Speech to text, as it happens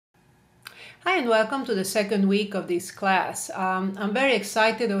Hi and welcome to the second week of this class. I'm very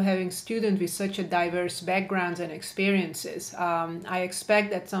excited of having students with such a diverse backgrounds and experiences. I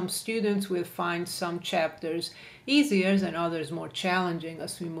expect that some students will find some chapters easier and others more challenging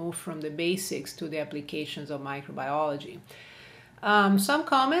as we move from the basics to the applications of microbiology. Some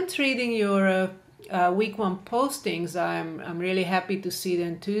comments reading your week one postings. I'm really happy to see the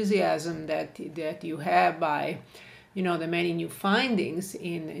enthusiasm that you have by the many new findings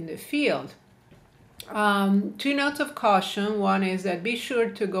in the field. Two notes of caution. One is that be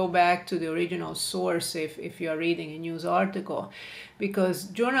sure to go back to the original source if you are reading a news article, because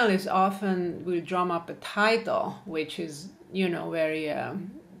journalists often will drum up a title which is, very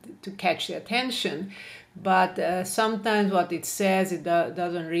to catch the attention. But sometimes what it says, it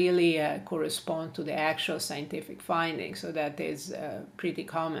doesn't really correspond to the actual scientific findings. So that is pretty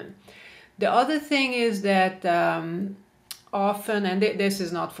common. The other thing is that often, and this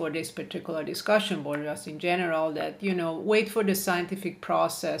is not for this particular discussion board, just in general, that wait for the scientific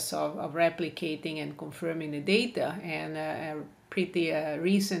process of replicating and confirming the data. And a pretty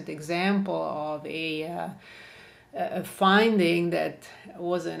recent example of a finding that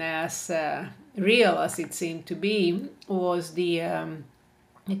wasn't as real as it seemed to be was the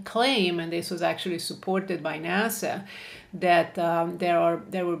claim, and this was actually supported by NASA, that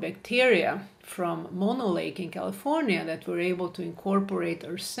there were bacteria from Mono Lake in California that were able to incorporate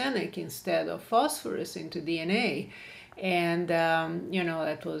arsenic instead of phosphorus into DNA, and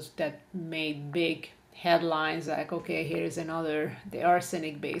that made big headlines like, okay, here's another, the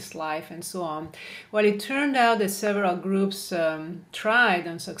arsenic-based life, and so on. Well, it turned out that several groups tried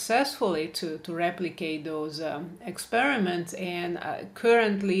unsuccessfully to replicate those experiments, and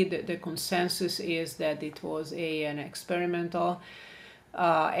currently the consensus is that it was an experimental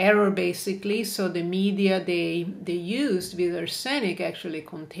error, basically. So the media they used with arsenic actually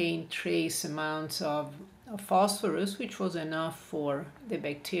contained trace amounts of phosphorus, which was enough for the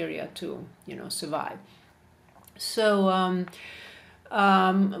bacteria to survive. So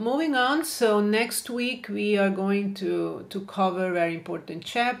moving on, so next week we are going to cover a very important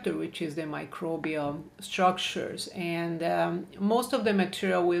chapter, which is the microbial structures, and most of the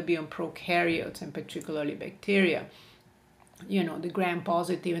material will be on prokaryotes and particularly bacteria, the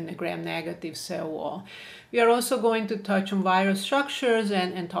gram-positive and the gram-negative cell wall. We are also going to touch on viral structures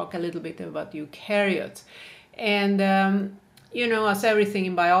and talk a little bit about eukaryotes. And, as everything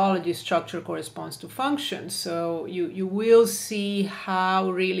in biology, structure corresponds to function. So you will see how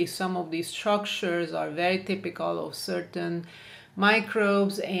really some of these structures are very typical of certain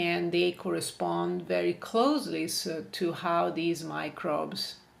microbes, and they correspond very closely to how these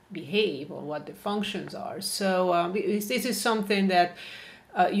microbes behave or what the functions are. So this is something that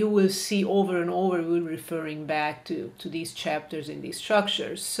you will see over and over. We're referring back to these chapters in these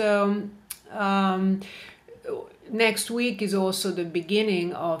structures. So next week is also the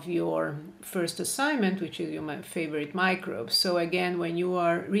beginning of your first assignment, which is your favorite microbes. So again, when you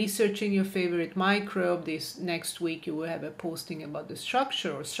are researching your favorite microbe, this next week you will have a posting about the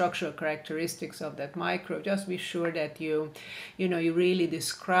structure or structural characteristics of that microbe. Just be sure that you really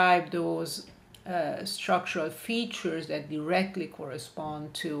describe those structural features that directly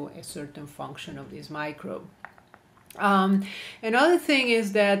correspond to a certain function of this microbe. Another thing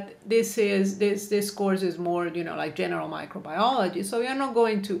is that this course is more like general microbiology, so we are not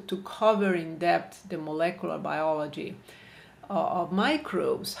going to cover in depth the molecular biology of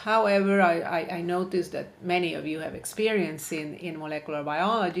microbes. However, I noticed that many of you have experience in molecular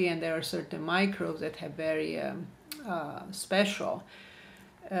biology, and there are certain microbes that have very special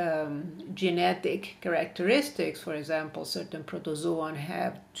genetic characteristics. For example, certain protozoan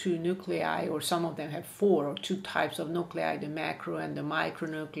have 2 nuclei, or some of them have 4 or 2 types of nuclei, the macro and the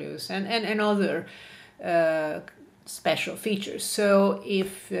micronucleus, and other special features. So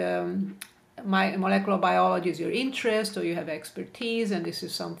if molecular biology is your interest, or you have expertise, and this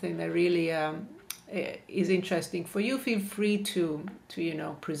is something that really is interesting for you, feel free to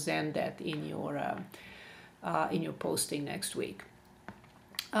present that in your posting next week.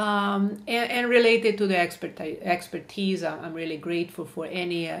 And related to the expertise, I'm really grateful for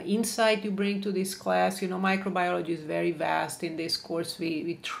any insight you bring to this class. Microbiology is very vast. In this course,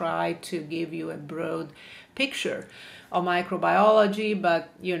 we try to give you a broad picture of microbiology, but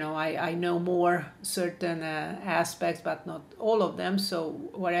I know more certain aspects, but not all of them. So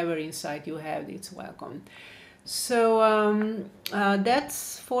whatever insight you have, it's welcome. So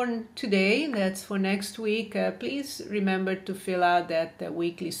that's for today. That's for next week. Please remember to fill out that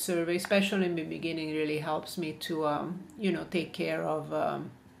weekly survey, especially in the beginning. It really helps me to take care of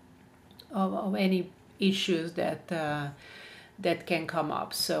any issues that that can come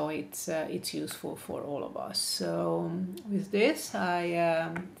up. So it's useful for all of us. So with this,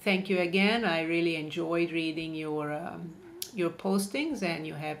 I thank you again. I really enjoyed reading your postings, and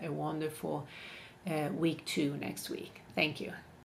you have a wonderful week 2 next week. Thank you.